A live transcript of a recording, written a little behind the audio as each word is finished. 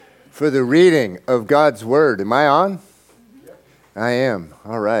for the reading of God's Word. Am I on? I am.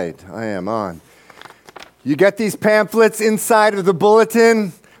 All right, I am on. You get these pamphlets inside of the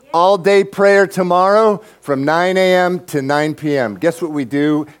bulletin? All-day prayer tomorrow from 9 a.m. to 9 p.m. Guess what we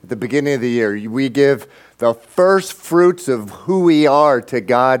do at the beginning of the year? We give the first fruits of who we are to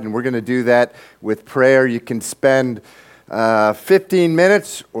God, and we're going to do that with prayer. You can spend 15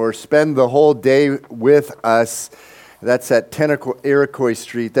 minutes or spend the whole day with us. That's at 10 Iroquois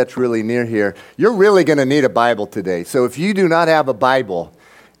Street. That's really near here. You're really going to need a Bible today. So if you do not have a Bible,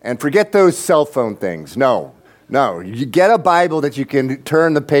 and forget those cell phone things. No. You get a Bible that you can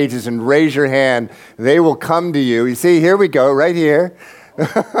turn the pages and raise your hand. They will come to you. You see, here we go, right here.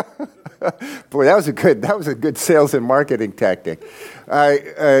 Boy, that was a good sales and marketing tactic.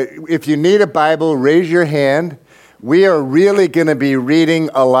 If you need a Bible, raise your hand. We are really going to be reading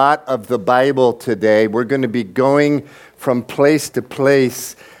a lot of the Bible today. We're going to be going from place to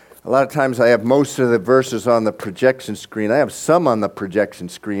place. A lot of times I have most of the verses on the projection screen. I have some on the projection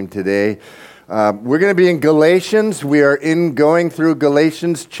screen today. We're going to be in Galatians. We are going through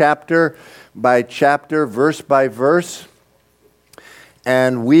Galatians chapter by chapter, verse by verse.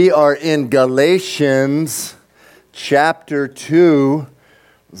 And we are in Galatians chapter 2,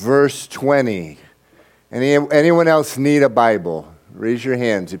 verse 20. Anyone else need a Bible? Raise your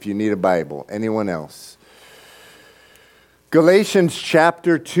hands if you need a Bible. Anyone else? Galatians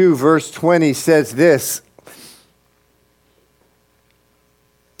chapter 2, verse 20 says this.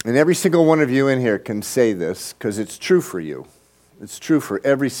 And every single one of you in here can say this because it's true for you. It's true for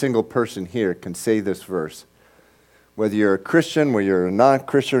every single person here can say this verse. Whether you're a Christian, whether you're a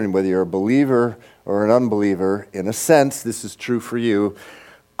non-Christian, whether you're a believer or an unbeliever, in a sense, this is true for you.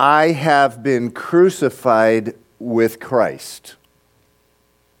 I have been crucified with Christ.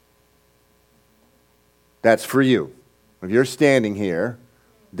 That's for you. If you're standing here,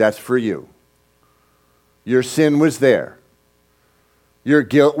 that's for you. Your sin was there. Your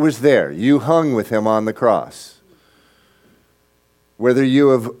guilt was there. You hung with him on the cross. Whether you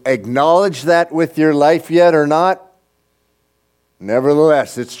have acknowledged that with your life yet or not,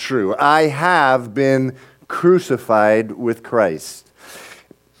 nevertheless, it's true. I have been crucified with Christ.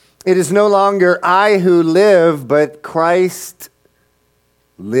 It is no longer I who live, but Christ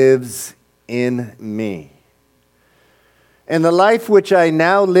lives in me. And the life which I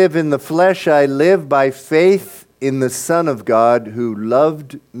now live in the flesh, I live by faith in the Son of God who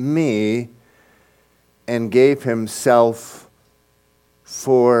loved me and gave himself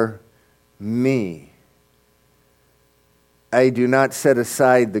for me. I do not set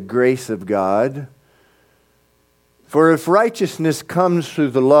aside the grace of God. For if righteousness comes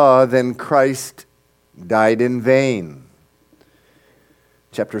through the law, then Christ died in vain.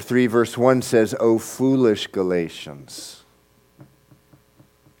 Chapter 3, verse 1 says, O foolish Galatians.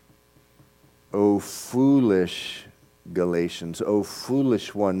 O foolish Galatians. O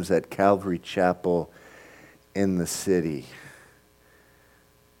foolish ones at Calvary Chapel in the city.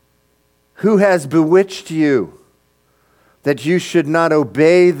 Who has bewitched you that you should not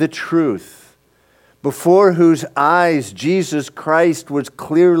obey the truth, before whose eyes Jesus Christ was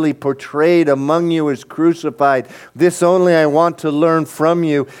clearly portrayed among you as crucified? This only I want to learn from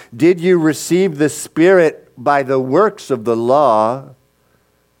you. Did you receive the Spirit by the works of the law,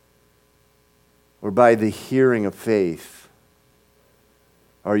 or by the hearing of faith?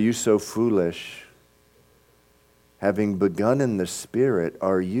 Are you so foolish? Having begun in the Spirit,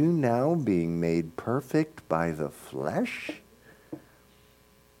 are you now being made perfect by the flesh?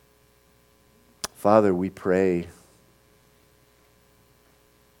 Father, we pray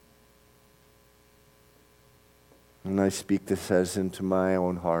and I speak this as into my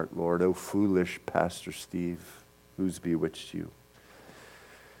own heart, Lord. O foolish Pastor Steve, who's bewitched you?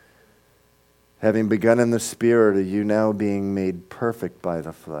 Having begun in the Spirit, are you now being made perfect by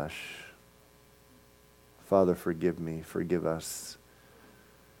the flesh? Father, forgive me, forgive us.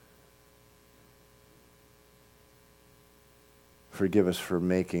 Forgive us for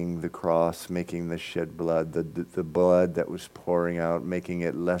making the cross, making the shed blood, the blood that was pouring out, making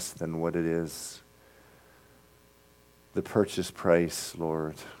it less than what it is. The purchase price,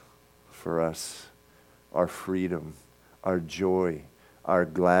 Lord, for us, our freedom, our joy, our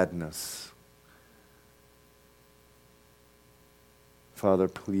gladness. Father,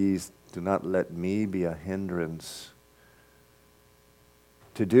 please do not let me be a hindrance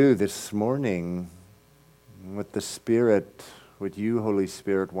to do this morning what the Spirit, what you, Holy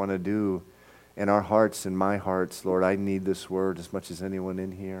Spirit, want to do in our hearts, in my hearts. Lord, I need this word as much as anyone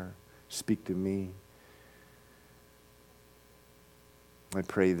in here. Speak to me. I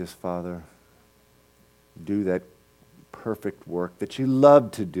pray this, Father. Do that perfect work that you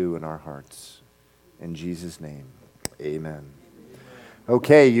love to do in our hearts. In Jesus' name, amen.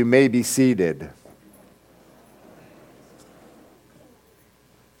 Okay, you may be seated.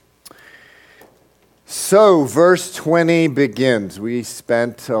 So, verse 20 begins. We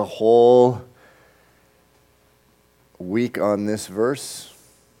spent a whole week on this verse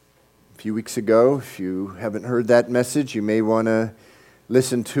a few weeks ago. If you haven't heard that message, you may want to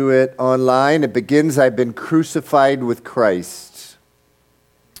listen to it online. It begins, I've been crucified with Christ.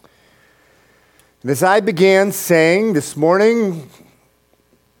 And as I began saying this morning,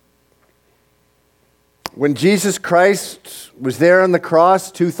 when Jesus Christ was there on the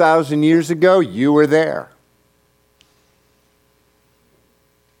cross 2,000 years ago, you were there.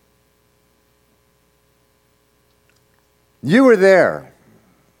 You were there.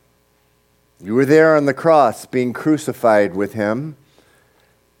 You were there on the cross being crucified with him.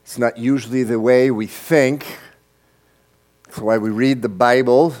 It's not usually the way we think. That's why we read the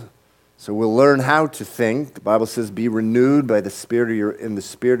Bible, so we'll learn how to think. The Bible says, be renewed by the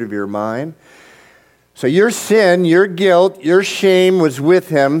spirit of your mind. So your sin, your guilt, your shame was with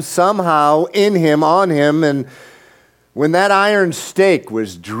him, somehow in him, on him, and when that iron stake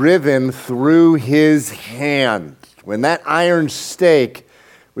was driven through his hand, when that iron stake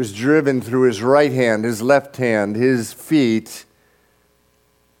was driven through his right hand, his left hand, his feet,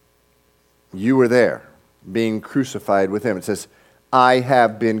 you were there, being crucified with him. It says, I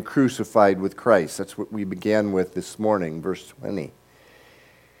have been crucified with Christ. That's what we began with this morning, verse 20.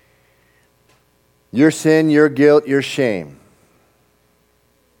 Your sin, your guilt, your shame.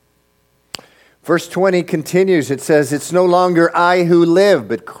 Verse 20 continues. It says, it's no longer I who live,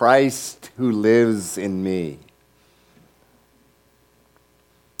 but Christ who lives in me.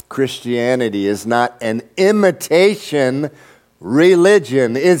 Christianity is not an imitation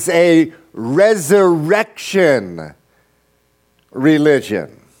religion. It's a resurrection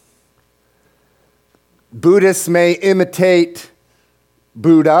religion. Buddhists may imitate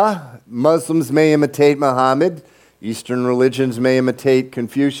Buddha. Muslims may imitate Muhammad. Eastern religions may imitate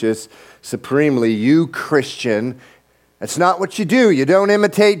Confucius. Supremely, you Christian, that's not what you do. You don't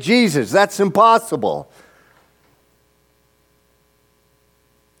imitate Jesus. That's impossible.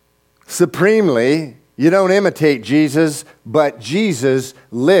 Supremely, you don't imitate Jesus, but Jesus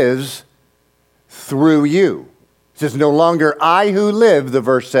lives through you. It says, no longer I who live, the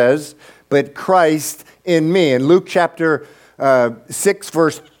verse says, but Christ in me. In Luke chapter 6,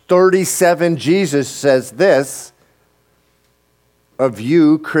 verse 37, Jesus says this of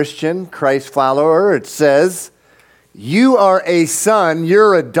you, Christian, Christ follower. It says, you are a son,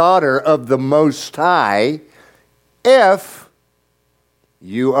 you're a daughter of the Most High, if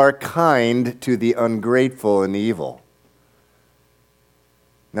you are kind to the ungrateful and evil.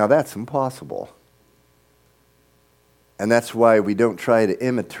 Now that's impossible. And that's why we don't try to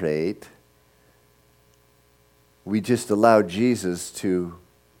imitate. We just allow Jesus to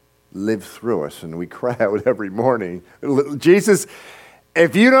live through us, and we cry out every morning, Jesus,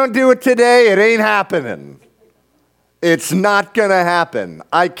 if you don't do it today, it ain't happening. It's not going to happen.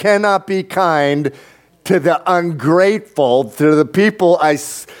 I cannot be kind to the ungrateful, to the people I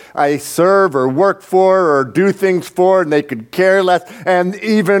serve or work for or do things for, and they could care less, and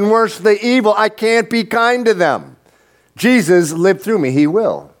even worse, the evil. I can't be kind to them. Jesus lived through me. He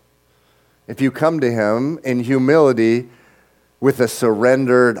will. If you come to him in humility with a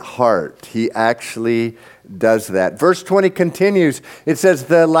surrendered heart, he actually does that. Verse 20 continues. It says,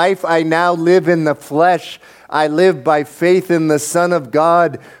 the life I now live in the flesh, I live by faith in the Son of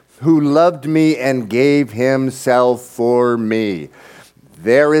God who loved me and gave himself for me.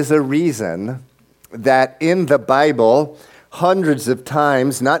 There is a reason that in the Bible, hundreds of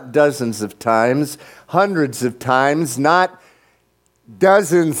times, not dozens of times, hundreds of times, not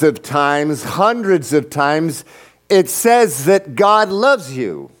dozens of times, hundreds of times, it says that God loves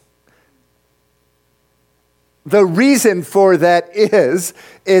you. The reason for that is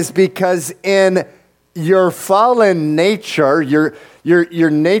because in your fallen nature, your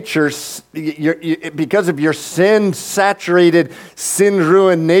nature, because of your sin-saturated,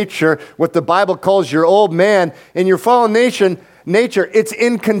 sin-ruined nature, what the Bible calls your old man, in your fallen nature, it's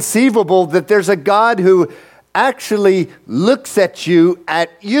inconceivable that there's a God who actually looks at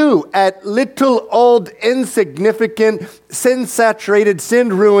at little old, insignificant, sin-saturated,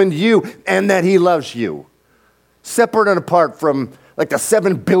 sin-ruined you, and that he loves you. Separate and apart from like the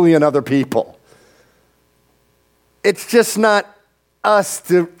 7 billion other people. It's just not us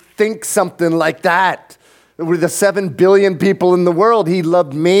to think something like that. We're the 7 billion people in the world. He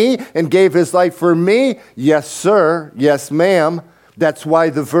loved me and gave his life for me. Yes, sir. Yes, ma'am. That's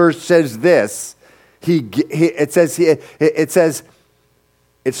why the verse says this. It says,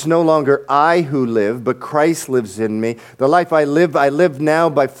 it's no longer I who live, but Christ lives in me. The life I live now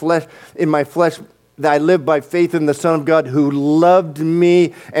by flesh, in my flesh, that I live by faith in the Son of God who loved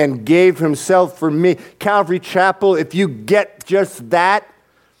me and gave himself for me. Calvary Chapel, if you get just that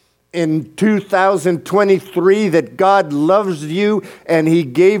in 2023, that God loves you and he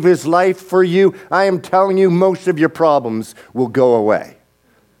gave his life for you, I am telling you, most of your problems will go away.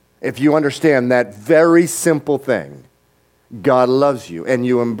 If you understand that very simple thing, God loves you and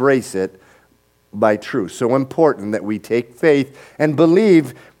you embrace it by truth. So important that we take faith and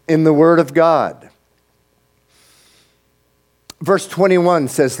believe in the Word of God. Verse 21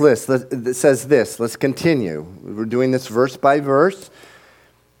 says this. Let's continue. We're doing this verse by verse.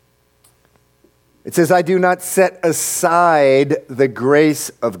 It says, I do not set aside the grace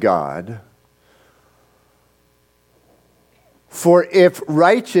of God. For if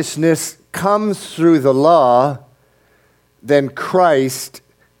righteousness comes through the law, then Christ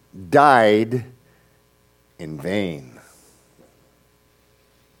died in vain.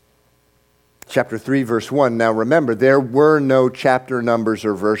 Chapter 3, verse 1. Now remember, there were no chapter numbers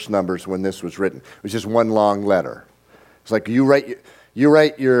or verse numbers when this was written. It was just one long letter. It's like you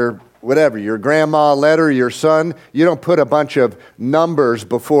write your whatever, your grandma letter, your son, you don't put a bunch of numbers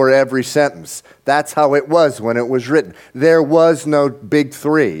before every sentence. That's how it was when it was written. There was no big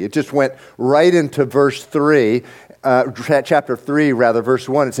three. It just went right into verse 3, chapter 3, verse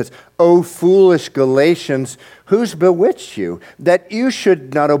 1. It says, O foolish Galatians, who's bewitched you, that you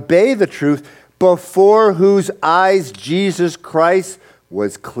should not obey the truth, before whose eyes Jesus Christ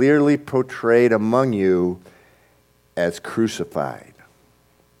was clearly portrayed among you as crucified.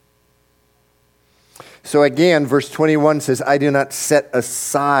 So again, verse 21 says, I do not set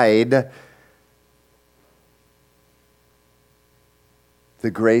aside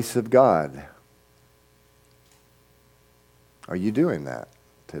the grace of God. Are you doing that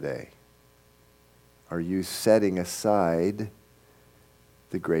today? Are you setting aside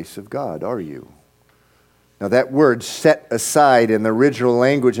the grace of God? Are you? Now that word set aside in the original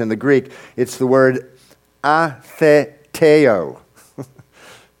language in the Greek, it's the word atheteo.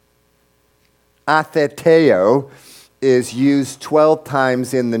 Atheteo is used 12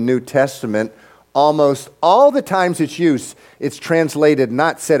 times in the New Testament. Almost all the times it's used, it's translated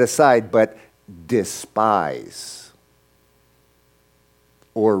not set aside, but despise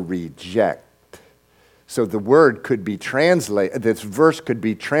or reject. So the word could be translated, this verse could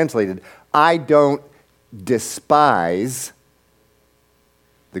be translated, I don't despise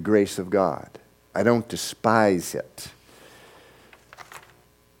the grace of God. I don't despise it.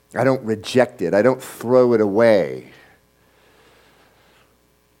 I don't reject it. I don't throw it away.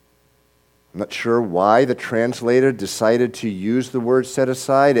 I'm not sure why the translator decided to use the word set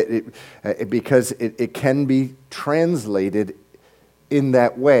aside, because it can be translated in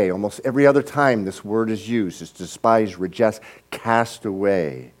that way. Almost every other time this word is used, it's despise, reject, cast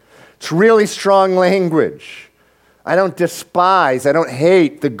away. It's really strong language. I don't despise, I don't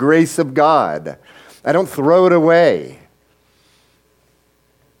hate the grace of God. I don't throw it away.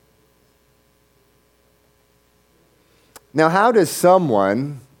 Now, how does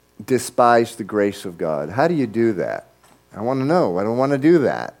someone despise the grace of God? How do you do that? I want to know. I don't want to do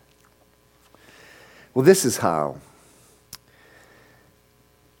that. Well, this is how.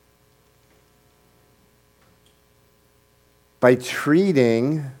 By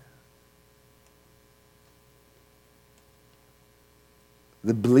treating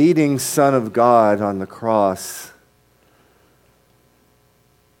the bleeding Son of God on the cross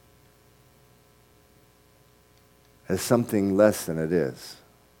as something less than it is.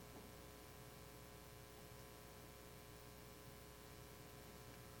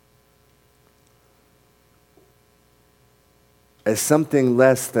 As something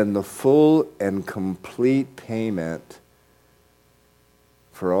less than the full and complete payment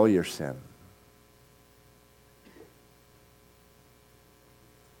for all your sin.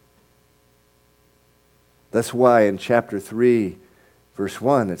 That's why in chapter 3, verse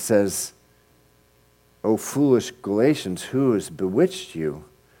 1, it says, O foolish Galatians, who has bewitched you?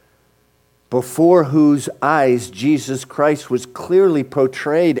 Before whose eyes Jesus Christ was clearly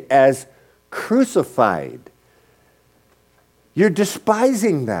portrayed as crucified. You're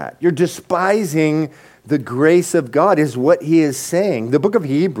despising that. You're despising the grace of God is what he is saying. The book of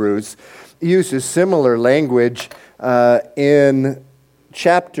Hebrews uses similar language in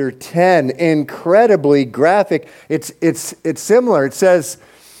chapter 10. Incredibly graphic. It's similar. It says,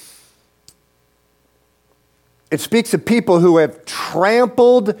 it speaks of people who have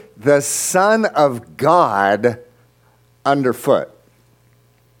trampled the Son of God underfoot.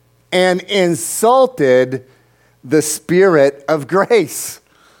 and insulted the Spirit of grace.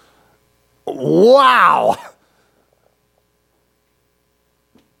 Wow!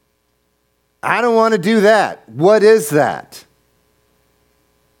 I don't want to do that. What is that?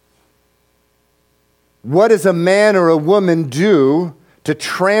 What does a man or a woman do to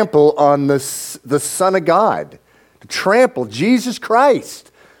trample on the Son of God? To trample Jesus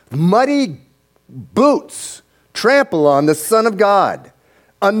Christ. Muddy boots. Trample on the Son of God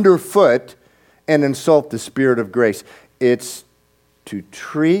underfoot and insult the Spirit of grace. It's to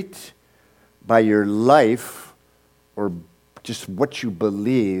treat by your life or just what you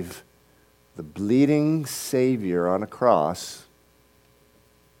believe the bleeding Savior on a cross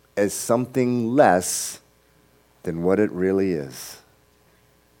as something less than what it really is.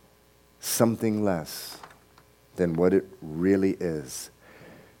 Something less than what it really is.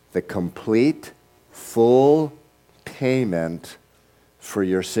 The complete, full payment for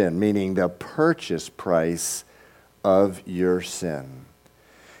your sin, meaning the purchase price of your sin.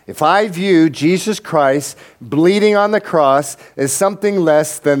 If I view Jesus Christ bleeding on the cross as something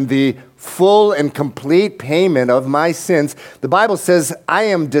less than the full and complete payment of my sins, the Bible says I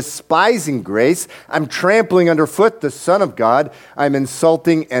am despising grace. I'm trampling underfoot the Son of God. I'm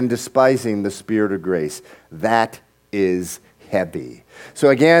insulting and despising the Spirit of grace. That is heavy. So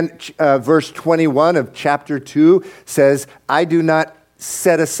again, verse 21 of chapter 2 says, I do not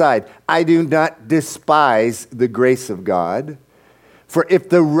set aside, I do not despise the grace of God. For if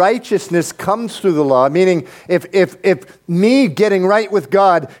the righteousness comes through the law, meaning if me getting right with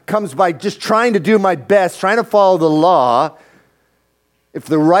God comes by just trying to do my best, trying to follow the law, if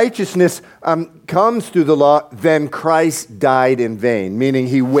the righteousness comes through the law, then Christ died in vain, meaning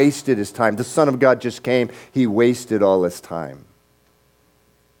he wasted his time. The Son of God just came, he wasted all his time,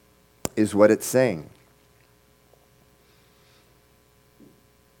 is what it's saying.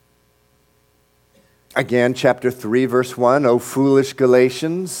 Again, chapter 3, verse 1, O foolish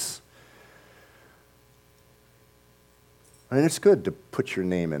Galatians. And it's good to put your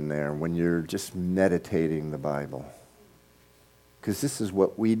name in there when you're just meditating the Bible, because this is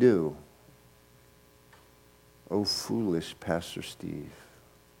what we do. Oh, foolish Pastor Steve,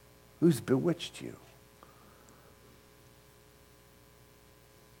 who's bewitched you?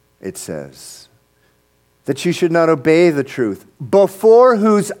 It says that you should not obey the truth, before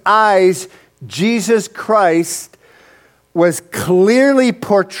whose eyes Jesus Christ was clearly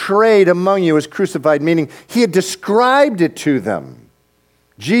portrayed among you as crucified, meaning he had described it to them.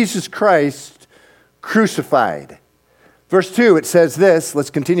 Jesus Christ crucified. Verse 2, it says this, let's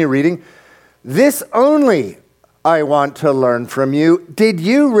continue reading. This only I want to learn from you. Did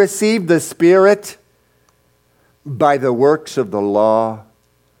you receive the Spirit by the works of the law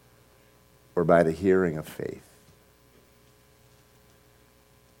or by the hearing of faith?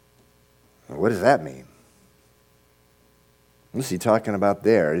 What does that mean? What's he talking about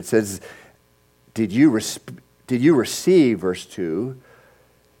there? It says, did you receive, verse 2,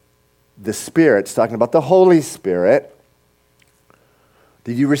 the Spirit? It's talking about the Holy Spirit.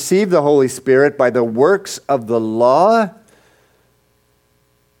 Did you receive the Holy Spirit by the works of the law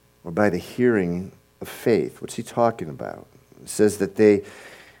or by the hearing of faith? What's he talking about? It says that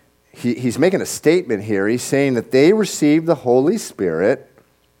he's making a statement here. He's saying that they received the Holy Spirit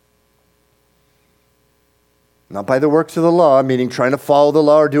not by the works of the law, meaning trying to follow the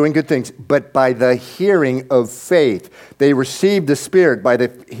law or doing good things, but by the hearing of faith. They received the Spirit by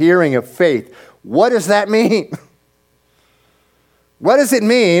the hearing of faith. What does that mean? What does it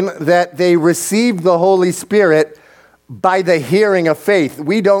mean that they received the Holy Spirit by the hearing of faith?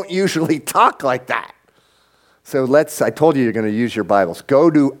 We don't usually talk like that. So I told you you're going to use your Bibles. Go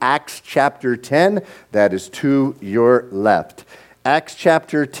to Acts chapter 10. That is to your left. Acts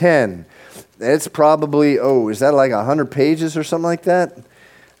chapter 10. It's probably, is that like 100 pages or something like that?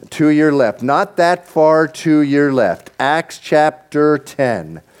 To your left. Not that far to your left. Acts chapter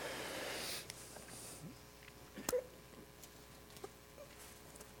 10.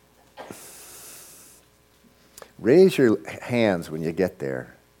 Raise your hands when you get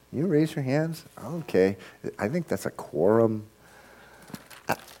there. You raise your hands? Okay. I think that's a quorum.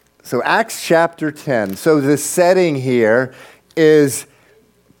 So Acts chapter 10. So the setting here is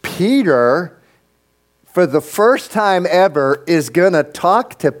Peter, for the first time ever, is going to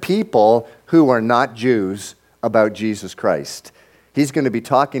talk to people who are not Jews about Jesus Christ. He's going to be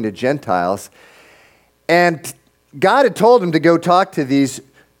talking to Gentiles. And God had told him to go talk to these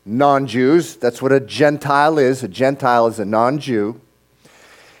non-Jews. That's what a Gentile is. A Gentile is a non-Jew.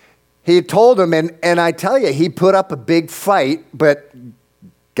 He had told him, and I tell you, he put up a big fight, but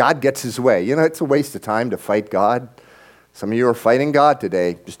God gets his way. You know, it's a waste of time to fight God. Some of you are fighting God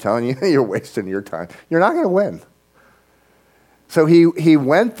today, just telling you you're wasting your time. You're not going to win. So he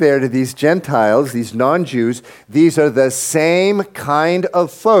went there to these Gentiles, these non-Jews. These are the same kind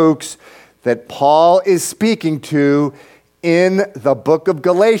of folks that Paul is speaking to in the book of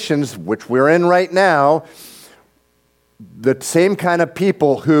Galatians, which we're in right now. The same kind of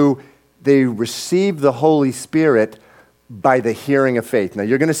people who they receive the Holy Spirit by the hearing of faith. Now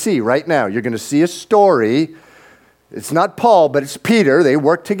you're going to see right now, you're going to see a story. It's not Paul, but it's Peter. They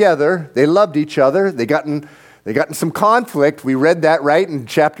worked together. They loved each other. They got in some conflict. We read that right in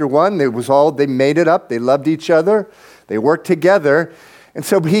chapter 1. They made it up. They loved each other. They worked together. And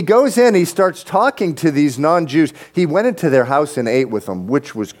so he goes in, he starts talking to these non-Jews. He went into their house and ate with them,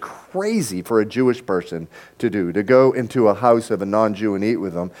 which was crazy for a Jewish person to do, to go into a house of a non-Jew and eat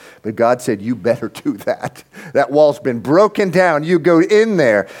with them. But God said, you better do that. That wall's been broken down. You go in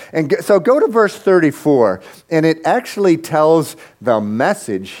there. And so go to verse 34, and it actually tells the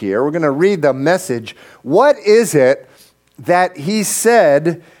message here. We're going to read the message. What is it that he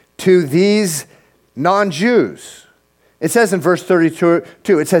said to these non-Jews? It says in verse 32,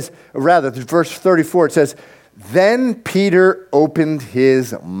 verse 34, it says, then Peter opened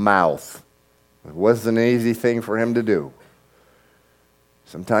his mouth. It wasn't an easy thing for him to do.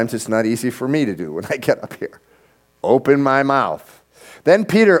 Sometimes it's not easy for me to do when I get up here. Open my mouth. Then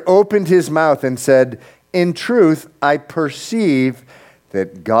Peter opened his mouth and said, in truth, I perceive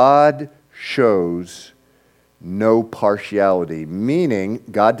that God shows no partiality, meaning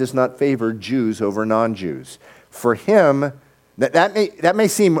God does not favor Jews over non-Jews. For him, that may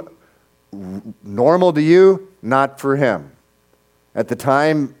seem normal to you, not for him. At the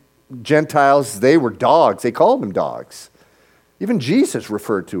time, Gentiles, they were dogs. They called them dogs. Even Jesus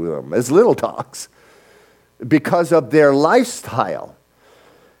referred to them as little dogs because of their lifestyle.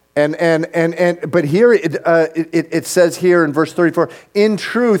 But here it says here in verse 34, in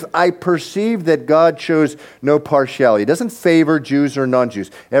truth, I perceive that God shows no partiality. He doesn't favor Jews or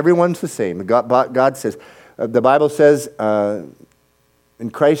non-Jews. Everyone's the same. God says, the Bible says, in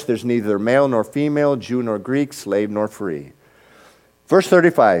Christ there's neither male nor female, Jew nor Greek, slave nor free. Verse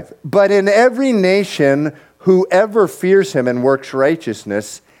 35, but in every nation, whoever fears him and works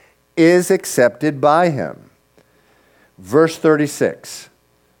righteousness is accepted by him. Verse 36.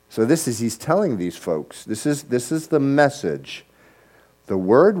 So he's telling these folks, this is the message. The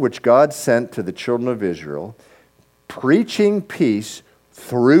word which God sent to the children of Israel, preaching peace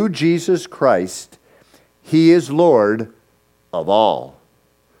through Jesus Christ. He is Lord of all.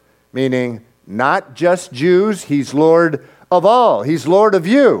 Meaning, not just Jews, he's Lord of all. He's Lord of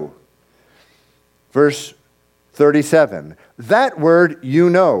you. Verse 37, that word you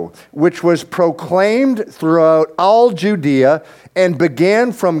know, which was proclaimed throughout all Judea and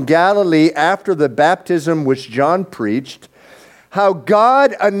began from Galilee after the baptism which John preached, how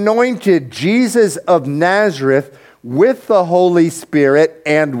God anointed Jesus of Nazareth with the Holy Spirit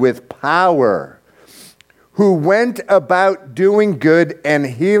and with power, who went about doing good and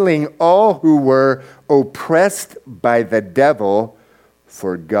healing all who were oppressed by the devil,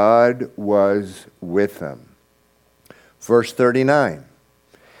 for God was with them. Verse 39,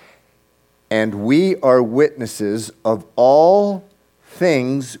 and we are witnesses of all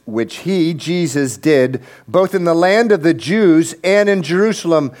things which he, Jesus, did, both in the land of the Jews and in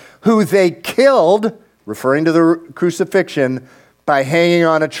Jerusalem, who they killed, referring to the crucifixion, by hanging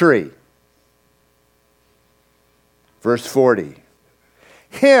on a tree. Verse 40,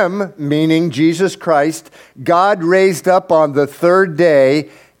 him, meaning Jesus Christ, God raised up on the third day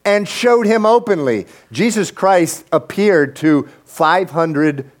and showed him openly. Jesus Christ appeared to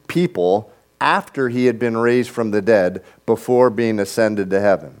 500 people after he had been raised from the dead, before being ascended to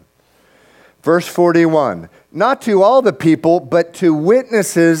heaven. Verse 41, not to all the people, but to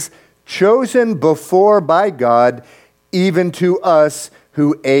witnesses chosen before by God, even to us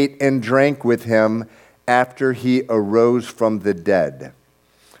who ate and drank with him after he arose from the dead.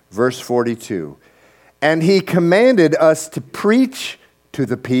 Verse 42, and he commanded us to preach to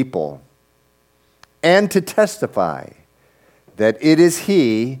the people and to testify that it is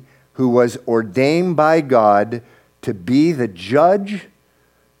he who was ordained by God to be the judge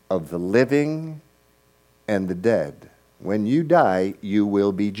of the living and the dead. When you die, you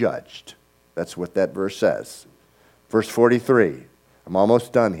will be judged. That's what that verse says. Verse 43, I'm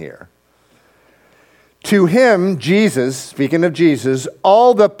almost done here. To him, Jesus, speaking of Jesus,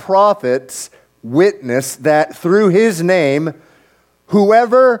 all the prophets witness that through his name,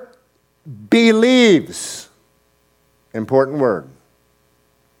 whoever believes, important word,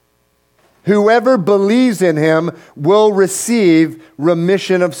 whoever believes in him will receive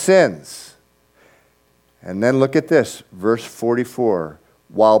remission of sins. And then look at this, verse 44.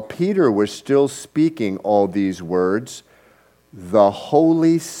 While Peter was still speaking all these words, the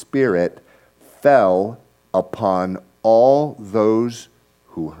Holy Spirit fell upon all those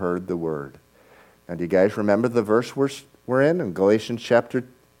who heard the word. Now, do you guys remember the verse we're in Galatians chapter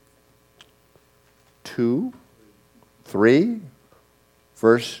 2, 3,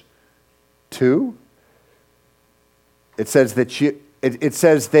 verse 2? It says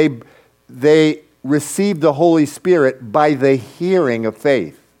that they received the Holy Spirit by the hearing of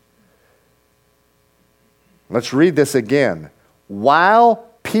faith. Let's read this again. While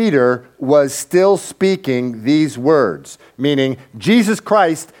Peter was still speaking these words, meaning Jesus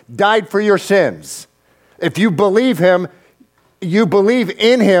Christ died for your sins. If you believe him, you believe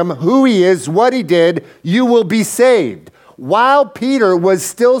in him, who he is, what he did, you will be saved. While Peter was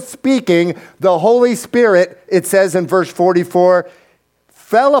still speaking, the Holy Spirit, it says in verse 44,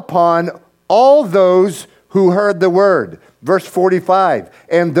 fell upon all those who heard the word. Verse 45,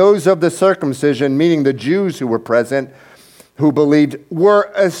 and those of the circumcision, meaning the Jews who were present, who believed,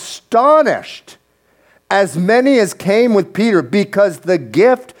 were astonished, as many as came with Peter, because the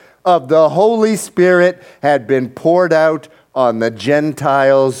gift of the Holy Spirit had been poured out on the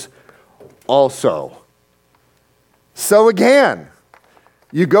Gentiles also. So again,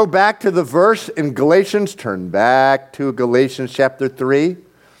 you go back to the verse in Galatians, turn back to Galatians chapter 3,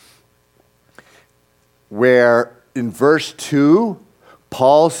 where in verse 2,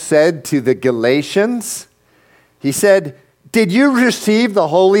 Paul said to the Galatians, he said, did you receive the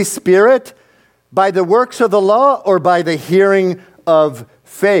Holy Spirit by the works of the law or by the hearing of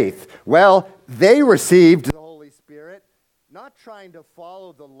faith? Well, they received the Holy Spirit not trying to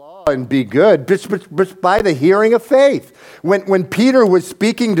follow the law and be good, but by the hearing of faith. When Peter was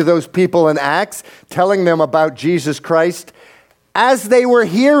speaking to those people in Acts, telling them about Jesus Christ, as they were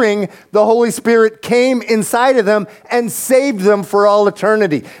hearing, the Holy Spirit came inside of them and saved them for all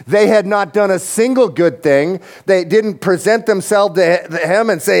eternity. They had not done a single good thing. They didn't present themselves to him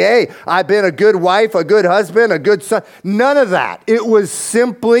and say, hey, I've been a good wife, a good husband, a good son. None of that. It was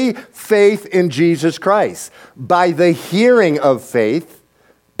simply faith in Jesus Christ. By the hearing of faith,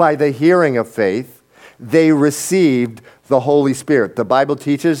 they received the Holy Spirit. The Bible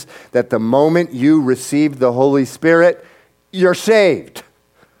teaches that the moment you receive the Holy Spirit, you're saved.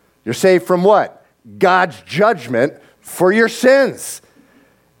 You're saved from what? God's judgment for your sins.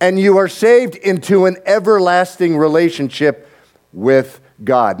 And you are saved into an everlasting relationship with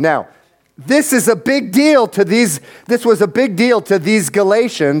God. Now, this was a big deal to these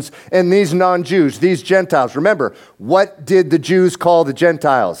Galatians and these non-Jews, these Gentiles. Remember, what did the Jews call the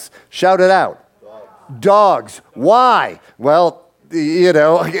Gentiles? Shout it out. Dogs. Why? Well,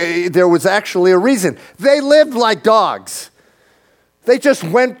 there was actually a reason. They lived like dogs. They just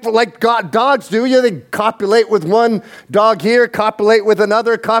went like dogs do. They copulate with one dog here, copulate with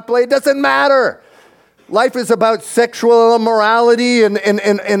another, copulate. It doesn't matter. Life is about sexual immorality, and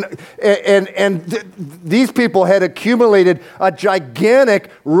these people had accumulated a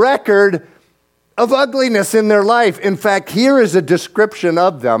gigantic record of ugliness in their life. In fact, here is a description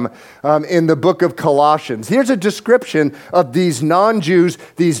of them in the book of Colossians. Here's a description of these non-Jews,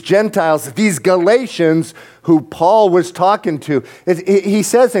 these Gentiles, these Galatians who Paul was talking to. He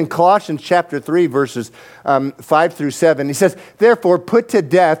says in Colossians chapter 3, verses 5 through 7, he says, therefore put to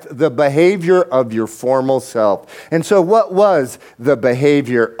death the behavior of your former self. And so what was the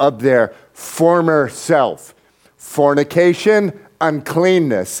behavior of their former self? Fornication,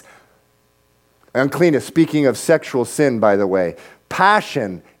 uncleanness, speaking of sexual sin, by the way.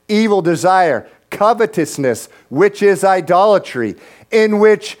 Passion, evil desire, covetousness, which is idolatry, in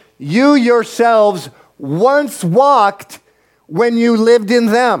which you yourselves once walked when you lived in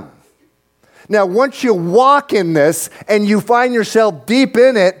them. Now, once you walk in this and you find yourself deep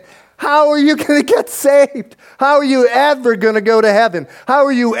in it, how are you going to get saved? How are you ever going to go to heaven? How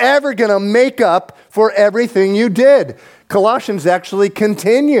are you ever going to make up for everything you did? Colossians actually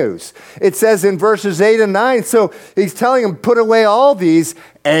continues. It says in verses 8 and 9, so he's telling them, put away all these: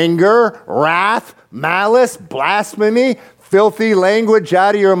 anger, wrath, malice, blasphemy, filthy language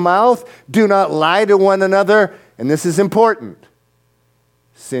out of your mouth. Do not lie to one another. And this is important.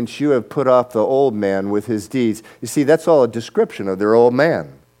 Since you have put off the old man with his deeds. You see, that's all a description of their old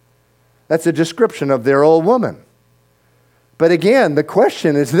man. That's a description of their old woman. But again, the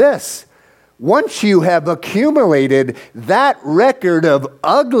question is this. Once you have accumulated that record of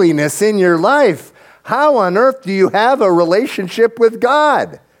ugliness in your life, how on earth do you have a relationship with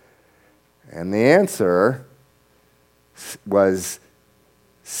God? And the answer was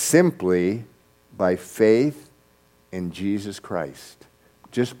simply by faith in Jesus Christ.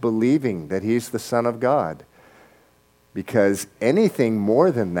 just believing that he's the Son of God. Because anything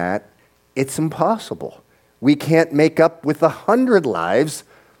more than that, it's impossible. We can't make up with 100 lives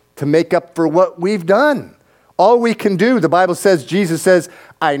to make up for what we've done. All we can do, the Bible says, Jesus says,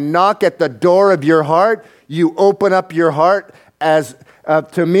 I knock at the door of your heart. You open up your heart as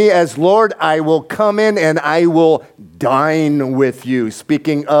to me as Lord. I will come in and I will dine with you.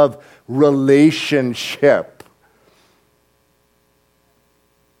 Speaking of relationship.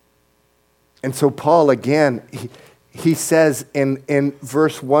 And so Paul, again, he says in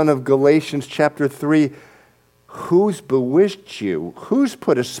verse 1 of Galatians chapter 3, who's bewitched you? Who's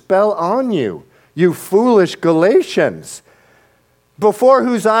put a spell on you? You foolish Galatians, before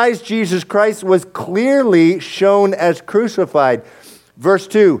whose eyes Jesus Christ was clearly shown as crucified. Verse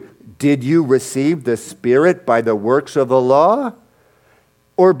 2, did you receive the Spirit by the works of the law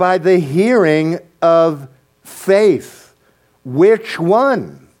or by the hearing of faith? Which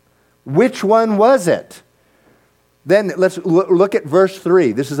one? Which one was it? Then let's look at verse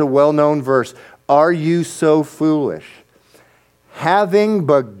 3. This is a well-known verse. Are you so foolish? Having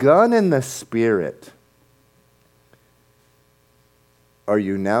begun in the Spirit, are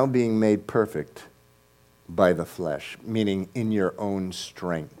you now being made perfect by the flesh? Meaning in your own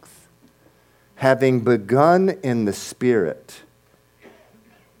strength. Having begun in the Spirit,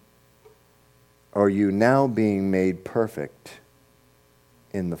 are you now being made perfect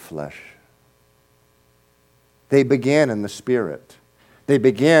in the flesh? They began in the Spirit. They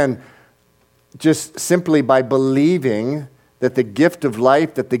began just simply by believing that the gift of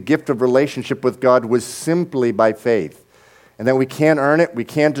life, that the gift of relationship with God was simply by faith. And that we can't earn it, we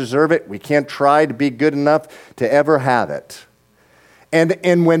can't deserve it, we can't try to be good enough to ever have it.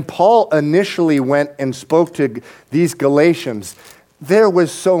 And when Paul initially went and spoke to these Galatians, there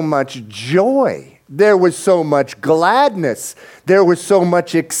was so much joy. There was so much gladness. There was so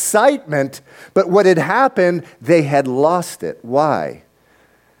much excitement. But what had happened, they had lost it. Why?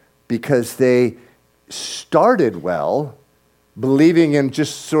 Because they started well, believing in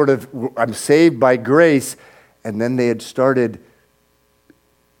just sort of, I'm saved by grace, and then they had started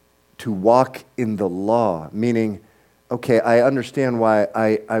to walk in the law, meaning, okay, I understand why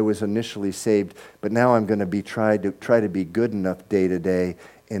I was initially saved, but now I'm going to try to be good enough day to day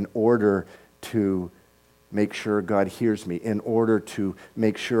in order to make sure God hears me, in order to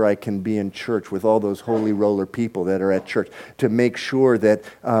make sure I can be in church with all those holy roller people that are at church, to make sure that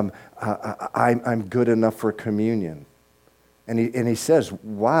I'm good enough for communion. And he says,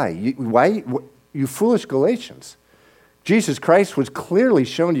 why? You foolish Galatians. Jesus Christ was clearly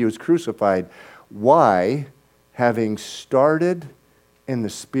shown to you as crucified. Why, having started in the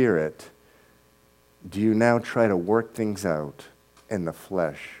Spirit, do you now try to work things out in the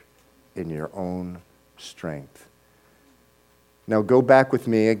flesh in your own strength? Now go back with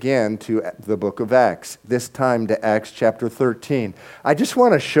me again to the book of Acts, this time to Acts chapter 13. I just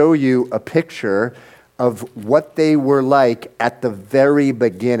want to show you a picture of what they were like at the very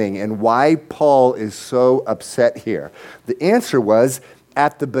beginning and why Paul is so upset here. The answer was,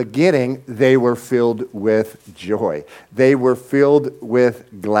 at the beginning, they were filled with joy. They were filled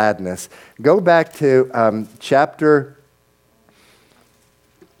with gladness. Go back to chapter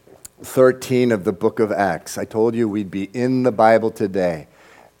 13 of the book of Acts. I told you we'd be in the Bible today.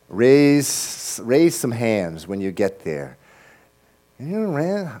 Raise some hands when you get there. I don't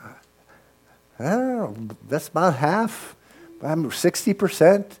know, that's about half.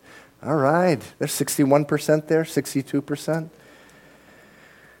 60%. All right. There's 61% there, 62%.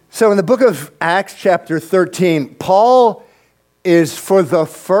 So in the book of Acts chapter 13, Paul is for the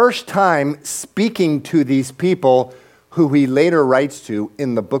first time speaking to these people who he later writes to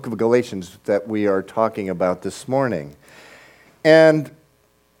in the book of Galatians that we are talking about this morning. And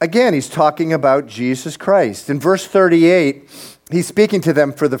again, he's talking about Jesus Christ. In verse 38, he's speaking to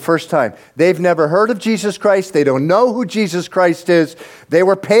them for the first time. They've never heard of Jesus Christ. They don't know who Jesus Christ is. They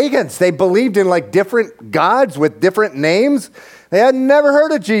were pagans. They believed in like different gods with different names. They had never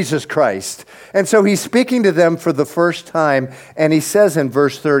heard of Jesus Christ. And so he's speaking to them for the first time. And he says in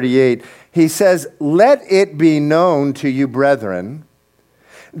verse 38, he says, let it be known to you, brethren,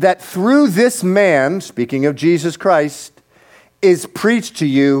 that through this man, speaking of Jesus Christ, is preached to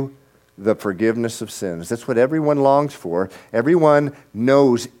you the forgiveness of sins. That's what everyone longs for. Everyone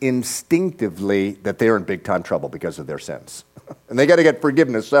knows instinctively that they're in big time trouble because of their sins. And they got to get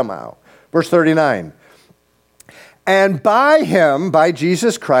forgiveness somehow. Verse 39. And by him, by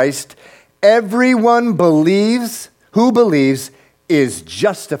Jesus Christ, everyone who believes is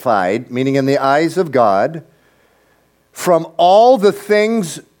justified, meaning in the eyes of God, from all the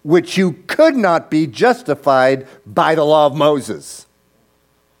things which you could not be justified by the law of Moses.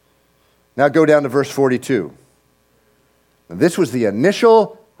 Now go down to verse 42. Now, this was the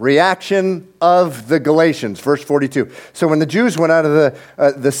initial reaction of the Galatians, verse 42. So when the Jews went out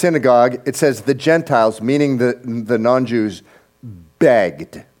of the synagogue, it says the Gentiles, meaning the non-Jews,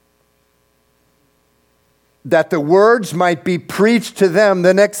 begged that the words might be preached to them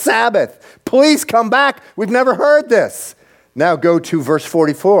the next Sabbath. Please come back. We've never heard this. Now go to verse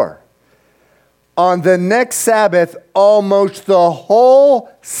 44. On the next Sabbath, almost the whole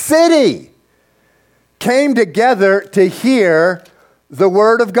city came together to hear the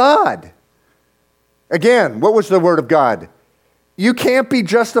word of God. Again, what was the word of God? You can't be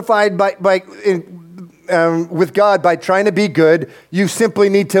justified with God by trying to be good. You simply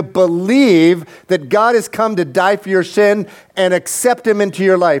need to believe that God has come to die for your sin and accept him into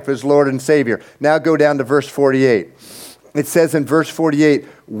your life as Lord and Savior. Now go down to verse 48. It says in verse 48,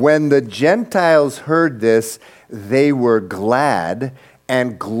 when the Gentiles heard this, they were glad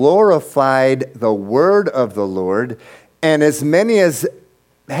and glorified the word of the Lord, and as many as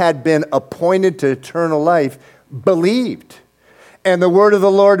had been appointed to eternal life believed. And the word of the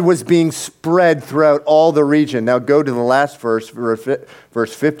Lord was being spread throughout all the region. Now go to the last verse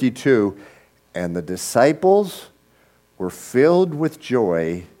 52. And the disciples were filled with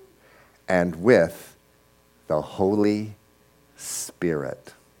joy and with the Holy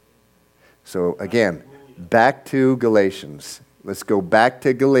Spirit. So again, back to Galatians. Let's go back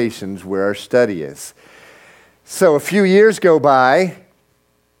to Galatians where our study is. So a few years go by,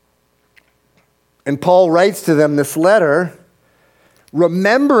 and Paul writes to them this letter,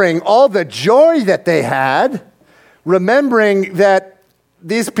 remembering all the joy that they had, remembering that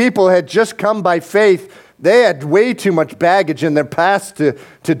these people had just come by faith. They had way too much baggage in their past to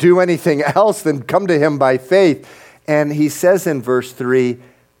do anything else than come to him by faith. And he says in verse 3,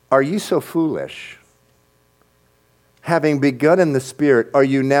 are you so foolish? Having begun in the Spirit, are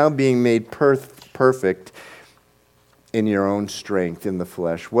you now being made perfect in your own strength in the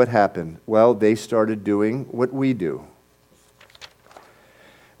flesh? What happened? Well, they started doing what we do.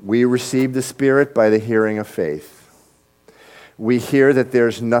 We receive the Spirit by the hearing of faith. We hear that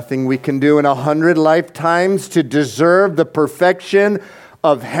there's nothing we can do in 100 lifetimes to deserve the perfection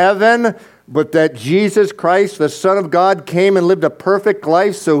of heaven, but that Jesus Christ, the Son of God, came and lived a perfect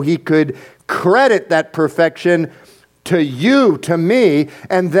life so he could credit that perfection to you, to me,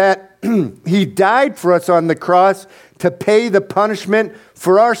 and that he died for us on the cross to pay the punishment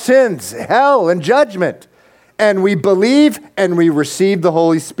for our sins, hell and judgment. And we believe and we receive the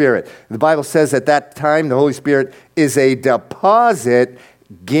Holy Spirit. The Bible says at that time the Holy Spirit is a deposit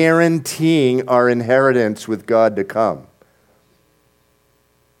guaranteeing our inheritance with God to come.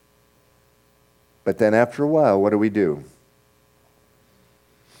 But then after a while, what do?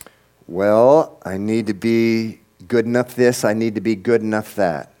 Well, I need to be good enough this, I need to be good enough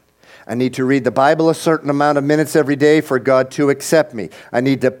that. I need to read the Bible a certain amount of minutes every day for God to accept me. I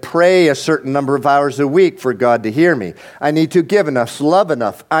need to pray a certain number of hours a week for God to hear me. I need to give enough, love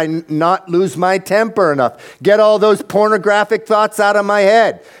enough. I not lose my temper enough. Get all those pornographic thoughts out of my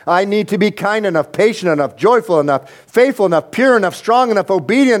head. I need to be kind enough, patient enough, joyful enough, faithful enough, pure enough, strong enough,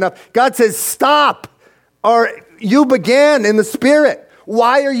 obedient enough. God says, stop, or you began in the Spirit.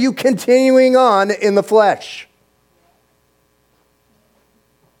 Why are you continuing on in the flesh?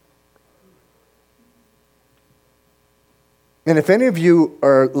 And if any of you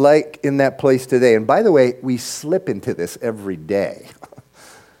are like in that place today, and by the way, we slip into this every day.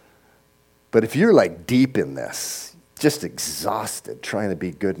 But if you're like deep in this, just exhausted, trying to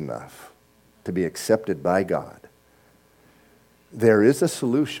be good enough to be accepted by God, there is a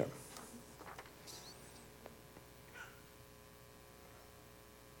solution.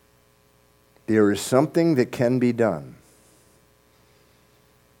 There is something that can be done.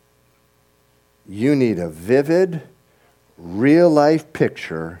 You need a vivid, real-life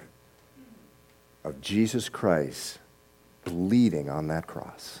picture of Jesus Christ bleeding on that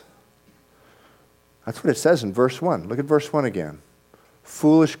cross. That's what it says in verse 1. Look at verse 1 again.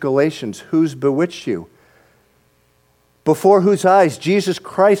 Foolish Galatians, who's bewitched you? Before whose eyes Jesus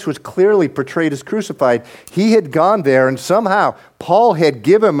Christ was clearly portrayed as crucified. He had gone there, and somehow Paul had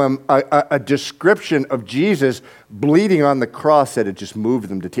given him a description of Jesus bleeding on the cross that had just moved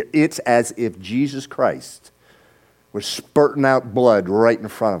them to tears. It's as if Jesus Christ was spurting out blood right in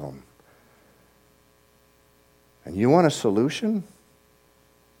front of him. And you want a solution?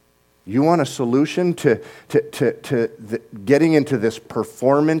 You want a solution to getting into this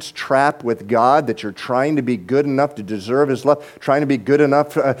performance trap with God, that you're trying to be good enough to deserve his love, trying to be good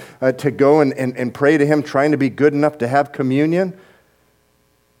enough to go and pray to him, trying to be good enough to have communion?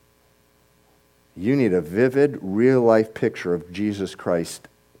 You need a vivid, real-life picture of Jesus Christ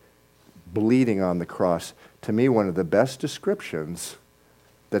bleeding on the cross. To me, one of the best descriptions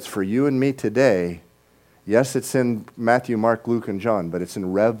that's for you and me today. Yes, it's in Matthew, Mark, Luke, and John, but it's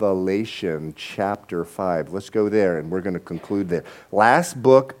in Revelation chapter 5. Let's go there, and we're going to conclude there. Last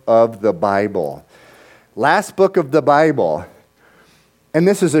book of the Bible. Last book of the Bible. And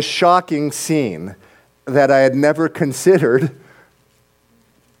this is a shocking scene that I had never considered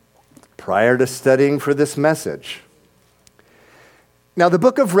prior to studying for this message. Now, the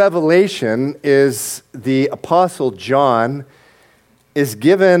book of Revelation is the Apostle John is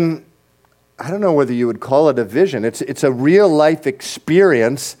given, I don't know whether you would call it a vision. It's a real-life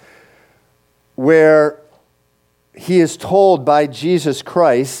experience where he is told by Jesus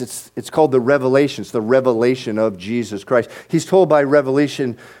Christ, it's called the revelation. It's the revelation of Jesus Christ. He's told by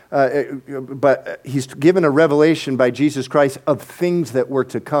revelation, but he's given a revelation by Jesus Christ of things that were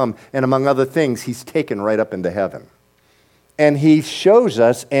to come. And among other things, he's taken right up into heaven. And he shows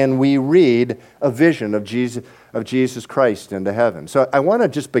us, and we read a vision of Jesus Christ into heaven. So I want to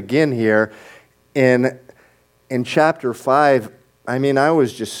just begin here in chapter 5. I mean, I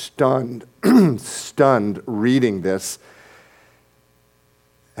was just stunned, stunned reading this.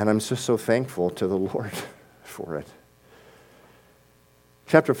 And I'm just so thankful to the Lord for it.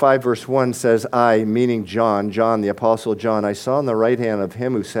 Chapter 5, verse 1 says, I, meaning John, the Apostle John, I saw on the right hand of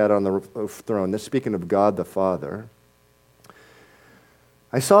him who sat on the throne, this speaking of God the Father,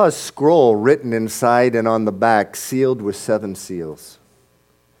 I saw a scroll written inside and on the back, sealed with 7 seals.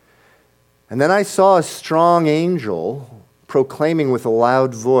 And then I saw a strong angel proclaiming with a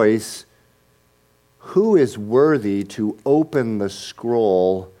loud voice, who is worthy to open the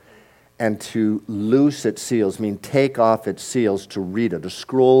scroll and to loose its seals, take off its seals to read it. A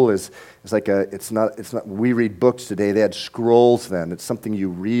scroll is like it's not, we read books today, they had scrolls then. It's something you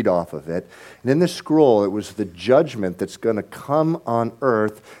read off of it. And in this scroll, it was the judgment that's going to come on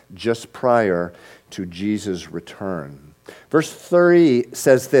earth just prior to Jesus' return. Verse 3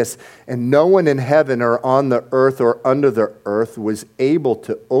 says this, and no one in heaven or on the earth or under the earth was able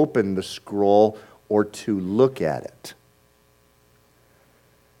to open the scroll or to look at it.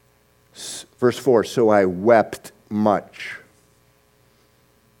 Verse 4, so I wept much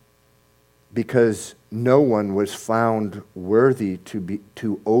because no one was found worthy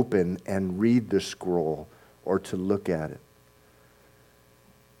to open and read the scroll or to look at it.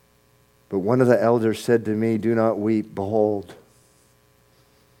 But one of the elders said to me, do not weep. Behold,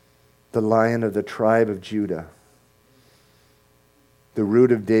 the Lion of the tribe of Judah, the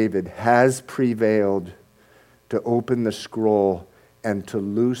Root of David, has prevailed to open the scroll and to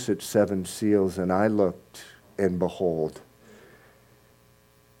loose its 7 seals. And I looked, and behold,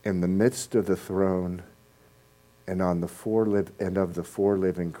 in the midst of the throne and of the 4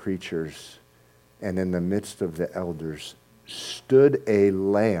 living creatures, and in the midst of the elders, stood a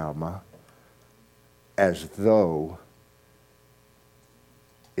lamb as though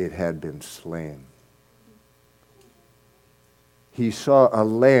it had been slain. He saw a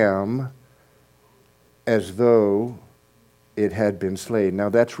lamb as though it had been slain. Now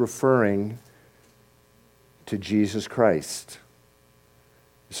that's referring to Jesus Christ.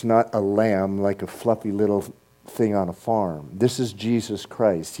 It's not a lamb like a fluffy little thing on a farm. This is Jesus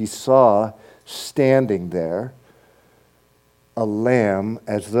Christ. He saw standing there a lamb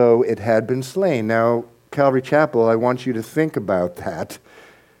as though it had been slain. Now, Calvary Chapel, I want you to think about that.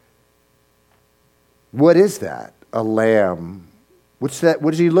 What is that? A lamb. What's that?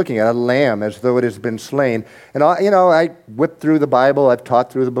 What is he looking at? A lamb as though it has been slain. And I whipped through the Bible. I've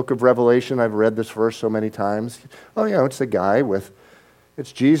taught through the book of Revelation. I've read this verse so many times. It's a guy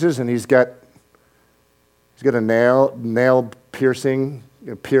it's Jesus, and he's got a nail piercing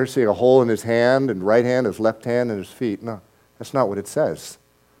a hole in his hand, and right hand, his left hand, and his feet. No, that's not what it says.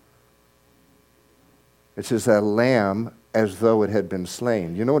 It says a lamb as though it had been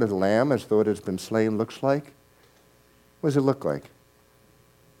slain. You know what a lamb as though it has been slain looks like? What does it look like?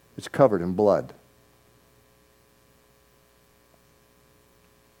 It's covered in blood.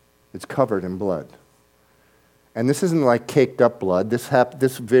 It's covered in blood. And this isn't like caked up blood. This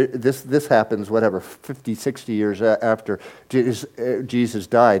happens, 50, 60 years after Jesus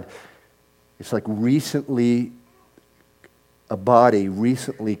died. It's like a body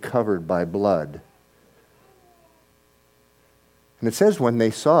recently covered by blood. And it says when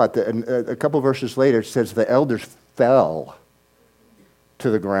they saw it, and a couple verses later, it says the elders fell to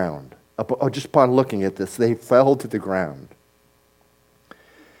the ground. Just upon looking at this, they fell to the ground.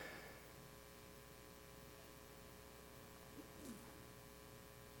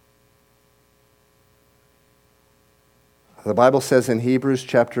 The Bible says in Hebrews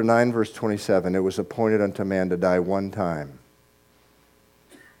chapter 9, verse 27, it was appointed unto man to die one time.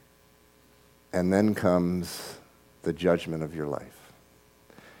 and then comes the judgment of your life.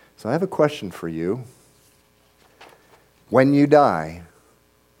 So I have a question for you. When you die,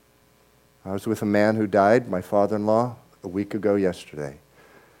 I was with a man who died, my father-in-law, a week ago yesterday.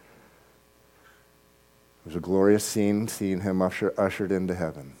 It was a glorious scene, seeing him ushered into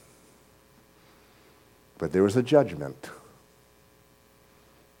heaven. But there was a judgment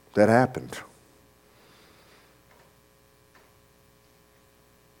that happened.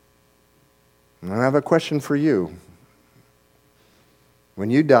 And I have a question for you.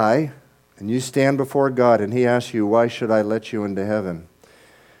 When you die and you stand before God and He asks you, why should I let you into heaven?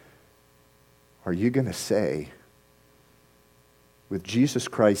 Are you going to say, with Jesus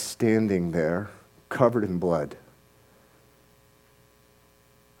Christ standing there, covered in blood,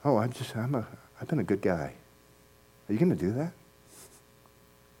 oh, I've been a good guy. Are you going to do that?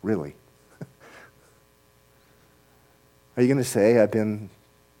 Really? Are you going to say, I've been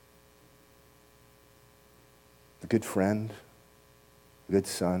a good friend, a good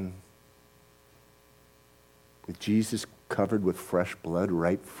son, with Jesus covered with fresh blood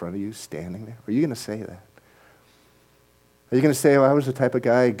right in front of you, standing there? Are you going to say that? Are you going to say, oh, I was the type of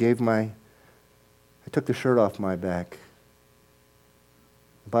guy I took the shirt off my back?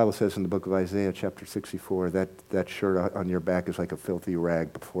 The Bible says in the book of Isaiah, chapter 64, that shirt on your back is like a filthy rag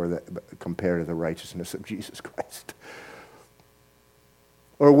compared to the righteousness of Jesus Christ.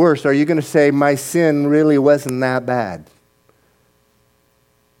 Or worse, are you going to say, my sin really wasn't that bad?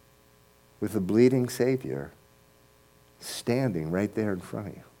 With the bleeding Savior standing right there in front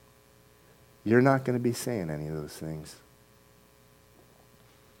of you. You're not going to be saying any of those things.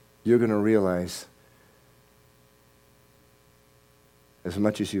 You're going to realize, as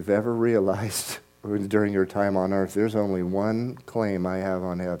much as you've ever realized during your time on earth, there's only one claim I have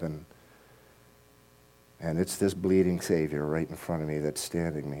on heaven. And it's this bleeding Savior right in front of me that's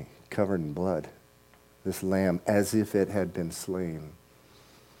standing me, covered in blood. This lamb, as if it had been slain.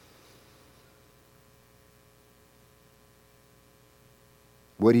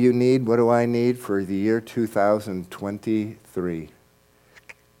 What do you need? What do I need for the year 2023?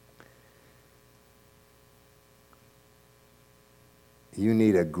 You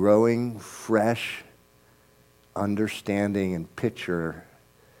need a growing, fresh understanding and picture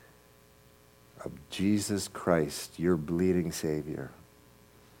of Jesus Christ, your bleeding Savior.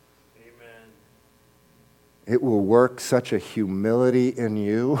 Amen. It will work such a humility in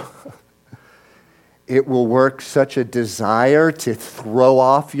you. It will work such a desire to throw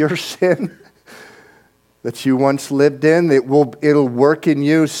off your sin that you once lived in. It'll work in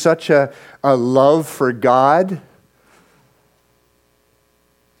you such a love for God.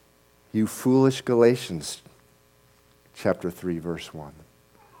 You foolish Galatians, chapter 3, verse 1.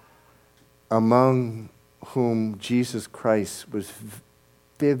 Among whom Jesus Christ was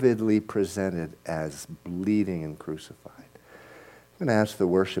vividly presented as bleeding and crucified. I'm going to ask the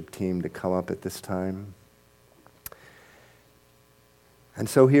worship team to come up at this time. And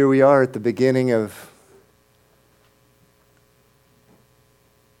so here we are at the beginning of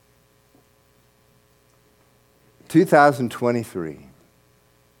 (2023).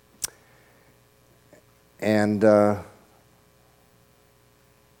 And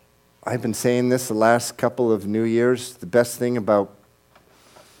I've been saying this the last couple of New Years. The best thing about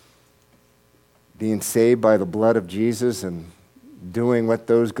being saved by the blood of Jesus and doing what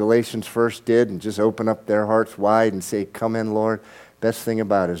those Galatians first did and just open up their hearts wide and say, come in, Lord. Best thing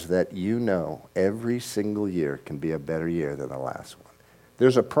about it is that you know every single year can be a better year than the last one.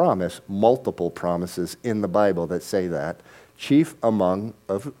 There's a promise, multiple promises in the Bible that say that, chief among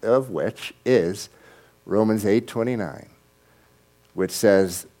of which is Romans 8:29, which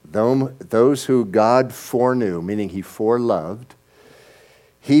says, those who God foreknew, meaning He foreloved,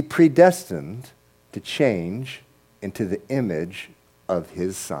 He predestined to change into the image of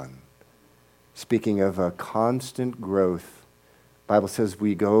His Son. Speaking of a constant growth, the Bible says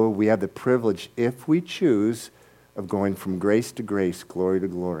we have the privilege, if we choose, of going from grace to grace, glory to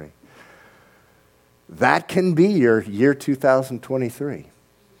glory. That can be your year 2023.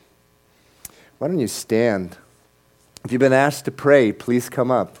 Why don't you stand? If you've been asked to pray, please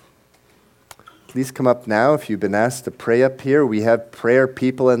come up. Please come up now. If you've been asked to pray up here, we have prayer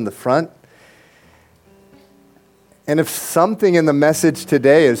people in the front. And if something in the message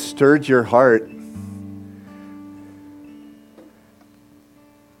today has stirred your heart,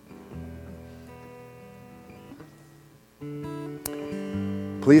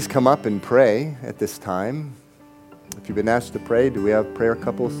 please come up and pray at this time. If you've been asked to pray, do we have prayer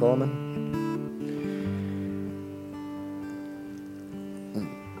couple, Solomon?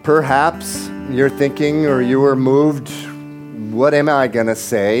 Perhaps you're thinking, or you were moved, what am I going to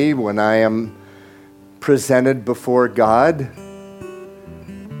say when I am presented before God,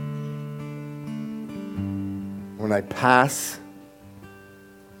 when I pass,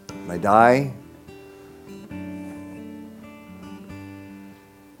 when I die,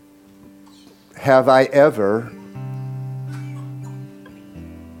 have I ever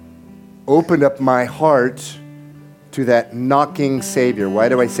opened up my heart to that knocking Savior? Why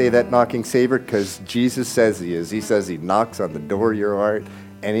do I say that knocking Savior? Because Jesus says he is. He says he knocks on the door of your heart.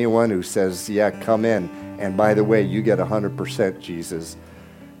 Anyone who says, yeah, come in. And by the way, you get 100% Jesus.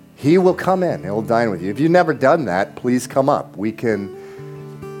 He will come in. He'll dine with you. If you've never done that, please come up. We can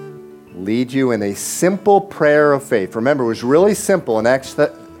lead you in a simple prayer of faith. Remember, it was really simple in Acts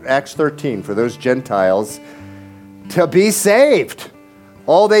 13 for those Gentiles to be saved.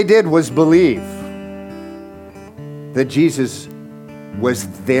 All they did was believe that Jesus was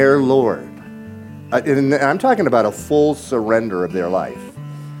their Lord. And I'm talking about a full surrender of their life.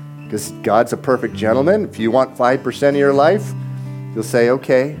 Because God's a perfect gentleman. If you want 5% of your life, you'll say,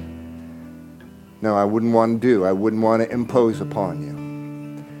 okay. No, I wouldn't want to I wouldn't want to impose upon you.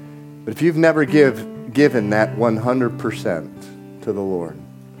 But if you've never given that 100% to the Lord,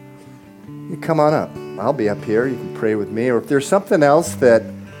 you come on up. I'll be up here. You can pray with me. Or if there's something else that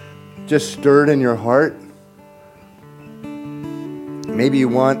just stirred in your heart, maybe you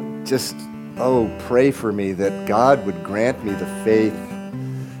want just, pray for me that God would grant me the faith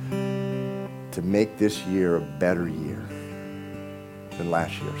to make this year a better year than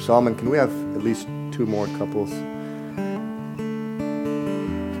last year. Solomon, can we have at least 2 more couples?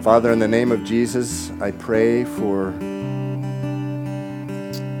 Father, in the name of Jesus, I pray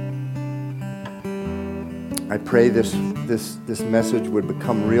this message would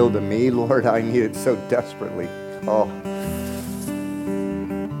become real to me. Lord, I need it so desperately.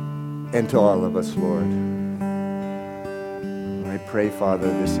 And to all of us, Lord. I pray, Father,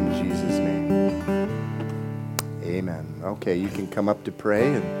 this in Jesus' name. Amen. Okay, you can come up to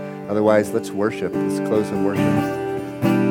pray, and otherwise, let's worship. Let's close in worship.